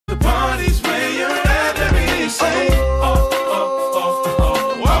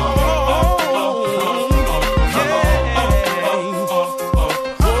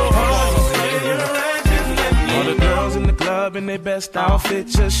best outfit,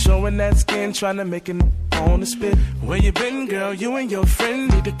 just showing that skin, trying to make it on the spit. Where you been, girl? You and your friend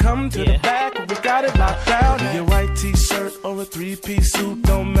need to come to the back. We got it locked down. Your white t-shirt or a three-piece suit,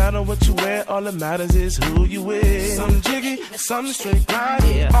 don't matter what you wear, all that matters is who you with. Some jiggy, some straight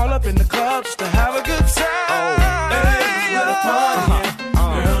grind, all up in the club just to have a good time. Hey, where the party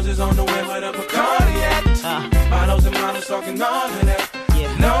at? Girls is on the way where the Bacardi at. Models and models talking all of that.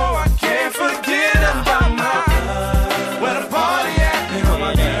 No, I can't forget about my love. Where the party at?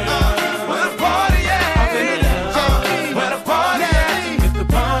 Where the party at? Where the party at? If the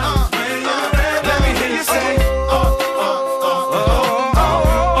party's where you're at, let me hear you say,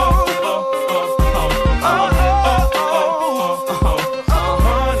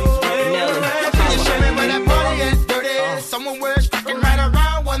 party's where you're at. Can you show me where that party at? Dirty. Someone wears striking right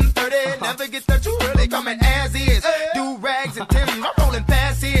around 1:30. Never get that you really coming as is. Do rags and Timbs, I'm rolling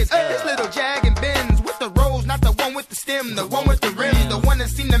past his. This little Jag and Benz with the rose, not the one with the stem, the one with the rims, the one that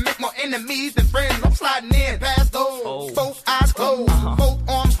seem to make more enemies than friends. I'm sliding in past those, both eyes closed, both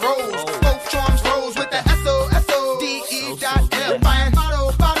arms rose, both charms rose with the SOSODE.F. Buying bottle,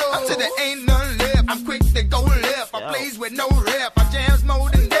 up to there ain't none left. I'm quick to go left. I plays with no rep. I jams more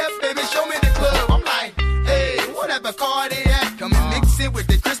than death, baby. Show me the club. I'm like, hey, whatever car they at, come and mix it with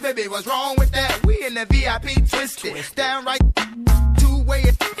the crisp, baby. What's wrong with that? We in the VIP twisted, downright two-way.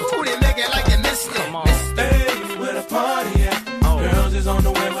 Ooh, they make it like they missed it. Hey, where the party at? Girls is on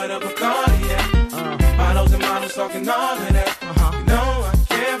the way where the Bacardi at. Models and models talking all of that. You know I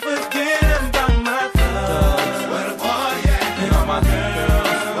can't forget about my thugs. Where the party at? And all my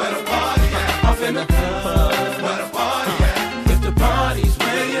girls. Where the party at? Off in the club. Where the party at? If the party's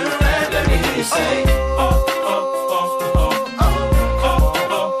where you're at, let me hear you say, oh, oh, oh, oh, oh, oh,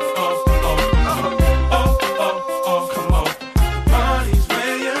 oh, oh, oh, oh, come on. The party's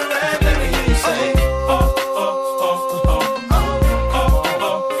where you're at, let me hear you say, oh, oh, oh, oh, oh,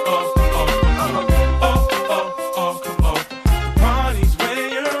 oh, oh, oh, come on. The party's where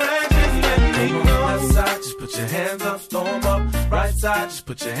you're at, just let me know. Left side, just put your hands up, throw 'em up. Right side, just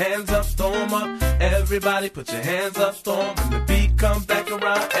put your hands up, throw 'em up. Everybody put your hands up, throw 'em. When the beat comes back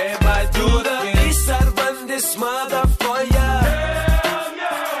around, everybody do the east side, run this mother for ya. Hell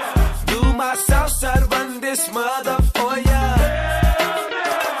yeah. Do my south side, run this mother for ya. Hell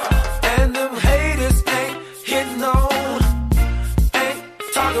yeah. And them haters ain't hitting on, ain't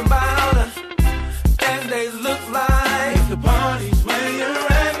talking about her, and they look like if the party's where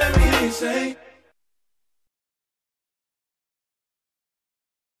you're at, let me hear you say.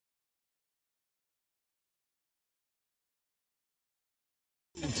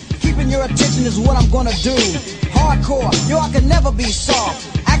 Keeping your attention is what I'm gonna do. Hardcore, yo, I can never be soft.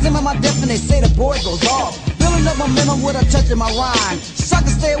 Acting on my depth and they say the boy goes off. Building up momentum with a touch of my rhyme.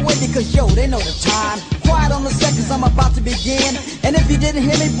 Suckers stay away because, yo, they know the time. Quiet on the seconds, I'm about to begin. And if you didn't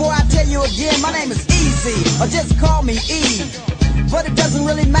hear me, boy, I tell you again, my name is Easy, or just call me E. But it doesn't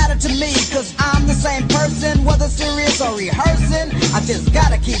really matter to me, cause I'm the same person, whether serious or rehearsing. I just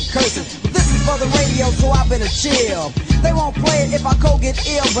gotta keep cursing. But this is for the radio, so I better chill. They won't play it if I go-get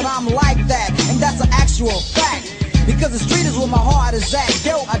ill, but I'm like that, and that's an actual fact. Because the street is where my heart is at.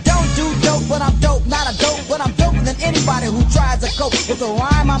 Yo, I don't do dope, but I'm dope. Not a dope, but I'm doper than anybody who tries to cope with the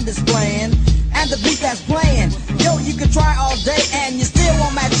rhyme I'm displaying and the beat that's playing. Yo, you can try all day and you still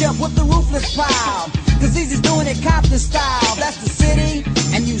won't match up with the ruthless pile. Cause Easy's doing it Compton style. That's the city,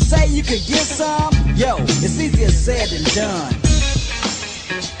 and you say you could get some? Yo, it's easier said than done.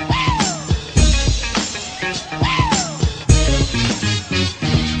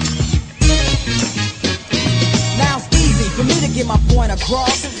 For me to get my point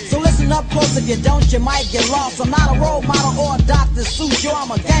across, so listen up close. If you don't, you might get lost. I'm not a role model or a Dr. Seuss. Yo,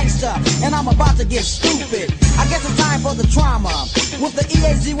 I'm a gangster, and I'm about to get stupid. I guess it's time for the trauma. With the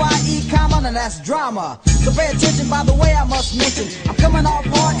E-A-Z-Y-E comma, and that's drama. So pay attention, by the way, I must mention, I'm coming off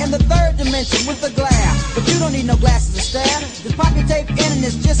hard in the third dimension with the glare. But you don't need no glasses to stare. Just pop your tape in and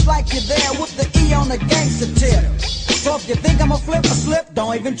it's just like you're there with the E on the gangster tip. So if you think I'm a flip or slip,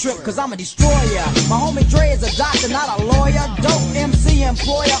 don't even trip, cause I'm a destroyer. My homie Dre is a doctor, not a lawyer. Dope MC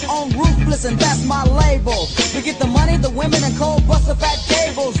employer on Ruthless, and that's my label. We get the money, the women, and cold buster fat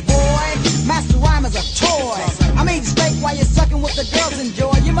cables, boy. Master rhyme is a toy. I'm eating steak while you're sucking with the girls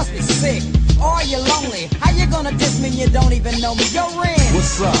enjoy. You must be sick, or you're lonely. How you gonna diss me and you don't even know me? Yo, Ren,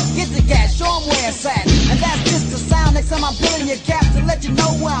 what's up? Get the gas, show 'em where it's at. And that's just the sound. Next time I'm pulling your cap to let you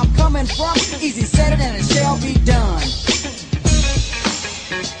know where I'm coming from. Easy said it and it shall be done.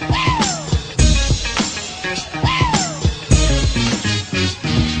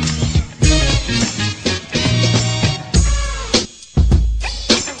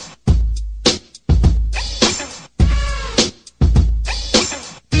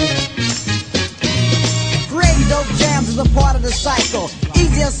 motorcycle.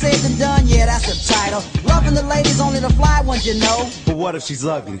 Easier said than done, yeah, that's the title. Loving the ladies, only the fly ones, you know. But what if she's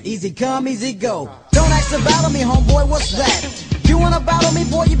ugly? Easy come, easy go. Don't ask to battle me, homeboy, what's that? You wanna battle me,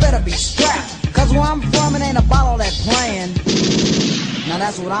 boy, you better be strapped. Cause where I'm from, it ain't about all that playing. Now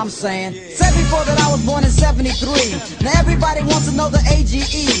that's what I'm saying. Said before that I was born in 73. Now everybody wants to know the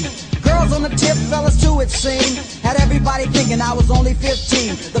AGE. Girls on the tip, fellas too, it seemed. Had everybody thinking I was only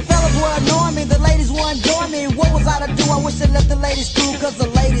 15. The fellas were annoying me, the ladies were enjoying me. What was I to do? I wish they let the ladies through. Cause the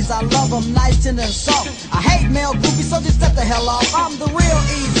ladies, I love them nice, tender, and soft. I hate male groupies, so just step the hell off. I'm the real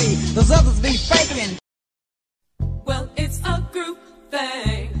easy, those others be faking. Well, it's a group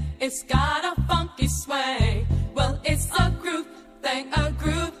thing. It's got a funky sway. Well, it's a group thing, a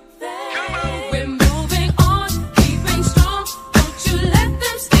group thing. Come on. We're moving on, keeping strong. Don't you let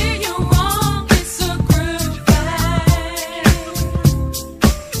them steer you wrong. It's a group thing.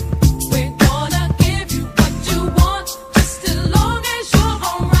 We're gonna give you what you want, just as long as you're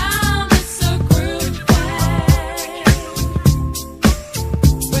around. It's a group thing.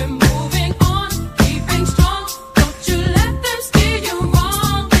 We're moving on, keeping strong. Don't you let them steer you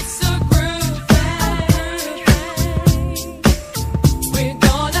wrong. It's a group thing. We're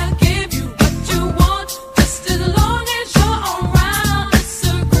gonna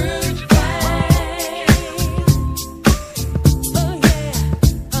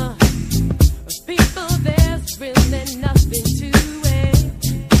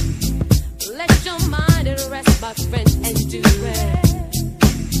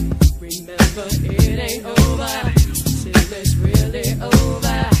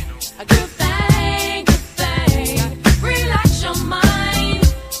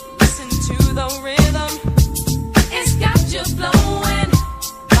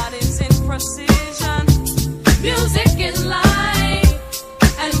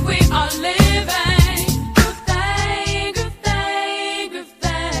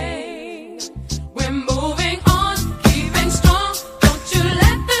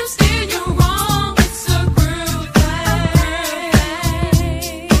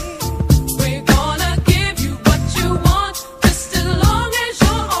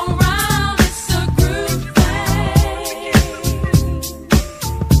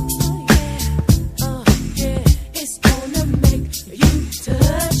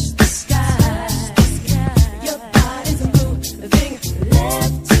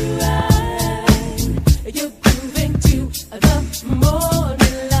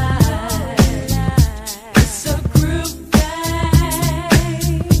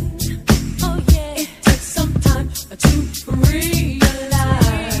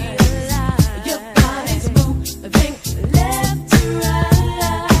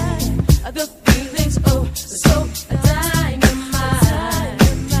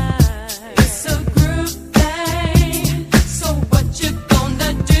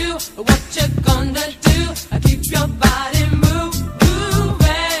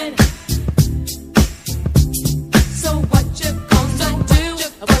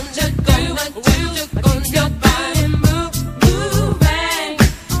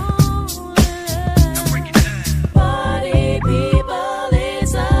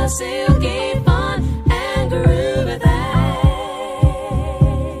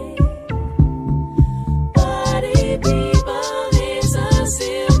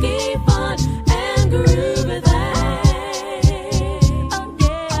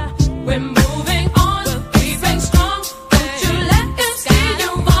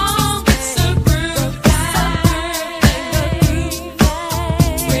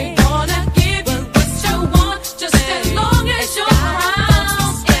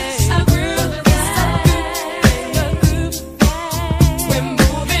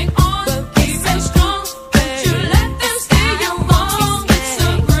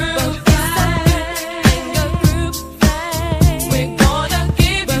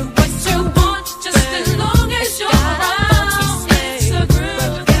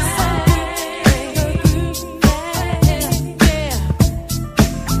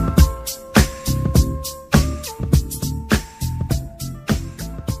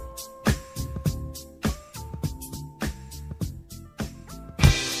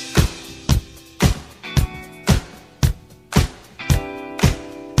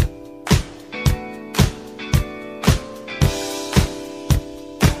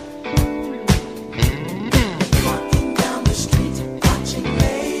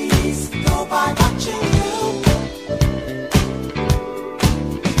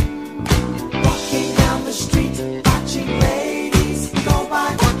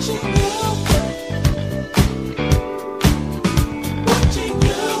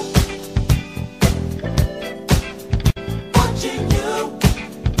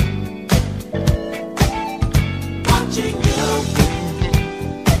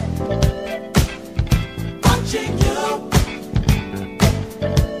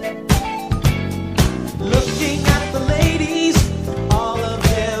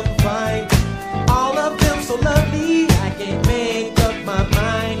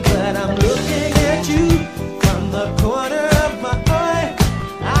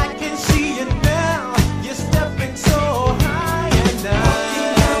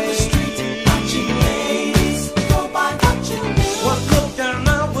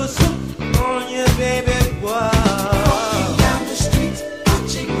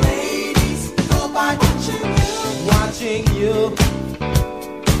watching you.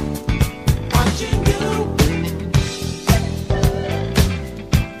 Watching you.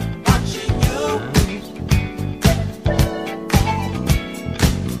 Watching you.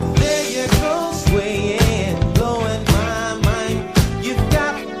 There you go, swaying, blowing my mind. You've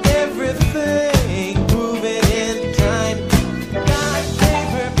got everything moving in time. God gave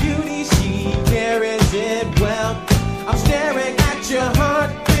her beauty, she carries it well. I'm staring at your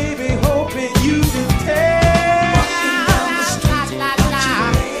heart, baby, hoping you can tell. Walking down the street, watching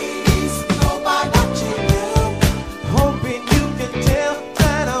ladies go by, watching you. Hoping you can tell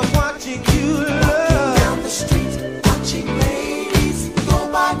that I'm watching you. Walking down the street, watching ladies go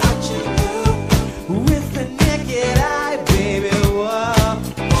by, watching you. With the naked eye, baby, whoa.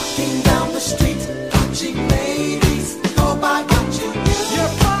 Walking down the street, watching ladies go by, watching you.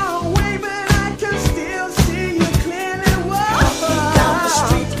 You're far away, but I can still see you clearly. Whoa. Walking down the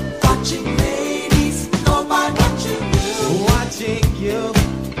street, watching ladies go by, watching you. Watching you.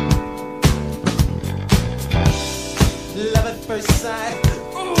 Love at first sight.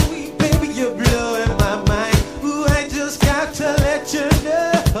 Ooh, baby, you're blowing my mind. Ooh, I just got to let you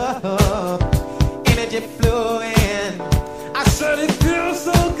know. Energy flowing. I said it feels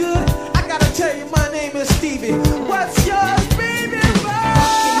so good. I gotta tell you, my name is Stevie. What's yours, baby?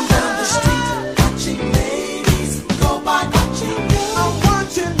 Walking down the street, watching ladies go by, watching you. I'm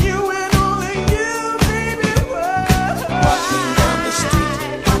watching you and only you, baby. Walking down the street,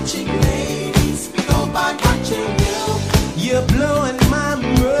 watching ladies go by, watching you. You're blowing my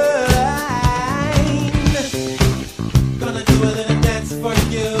mind. Gonna do a little dance for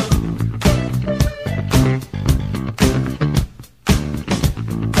you.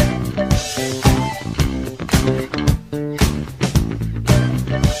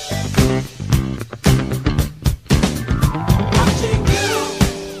 Watching you.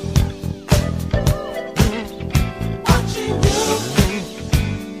 Watching you.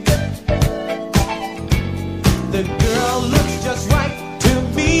 The girl looks just right to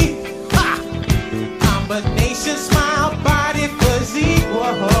me. Ha! Combination smile, body, physique. Whoa.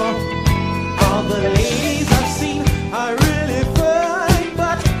 All the ladies I've seen are really fine,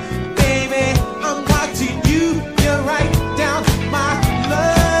 but baby, I'm watching you. You're right down my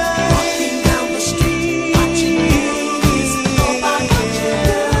line. Walking down the street, watching ladies go by, watching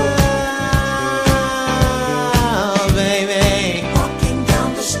you. Baby. Walking down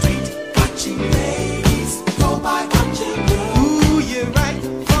the street, watching ladies go by, watching you. Ooh, you're right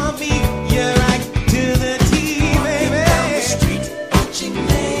for me. You're right to the T, baby. Walking down the street, watching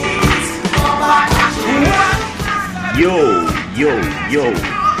ladies go by, watching you. Yo, yo, yo.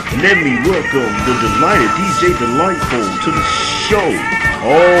 Let me welcome the delighted DJ Delightful to the show.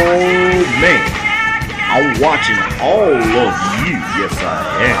 Oh man, I'm watching all of you. Yes, I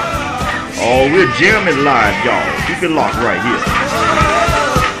am. Oh, we're jamming live, y'all. Keep it locked right here.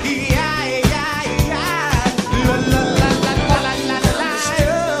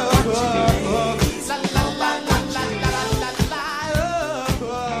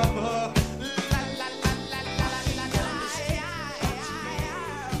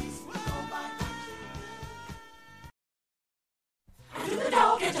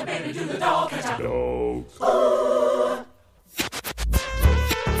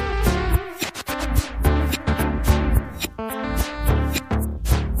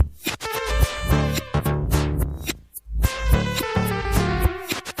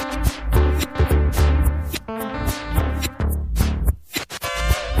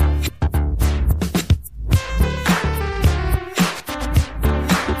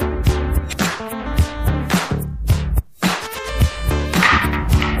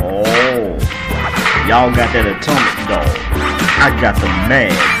 Y'all got that atomic dog. I got the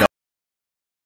mad dog.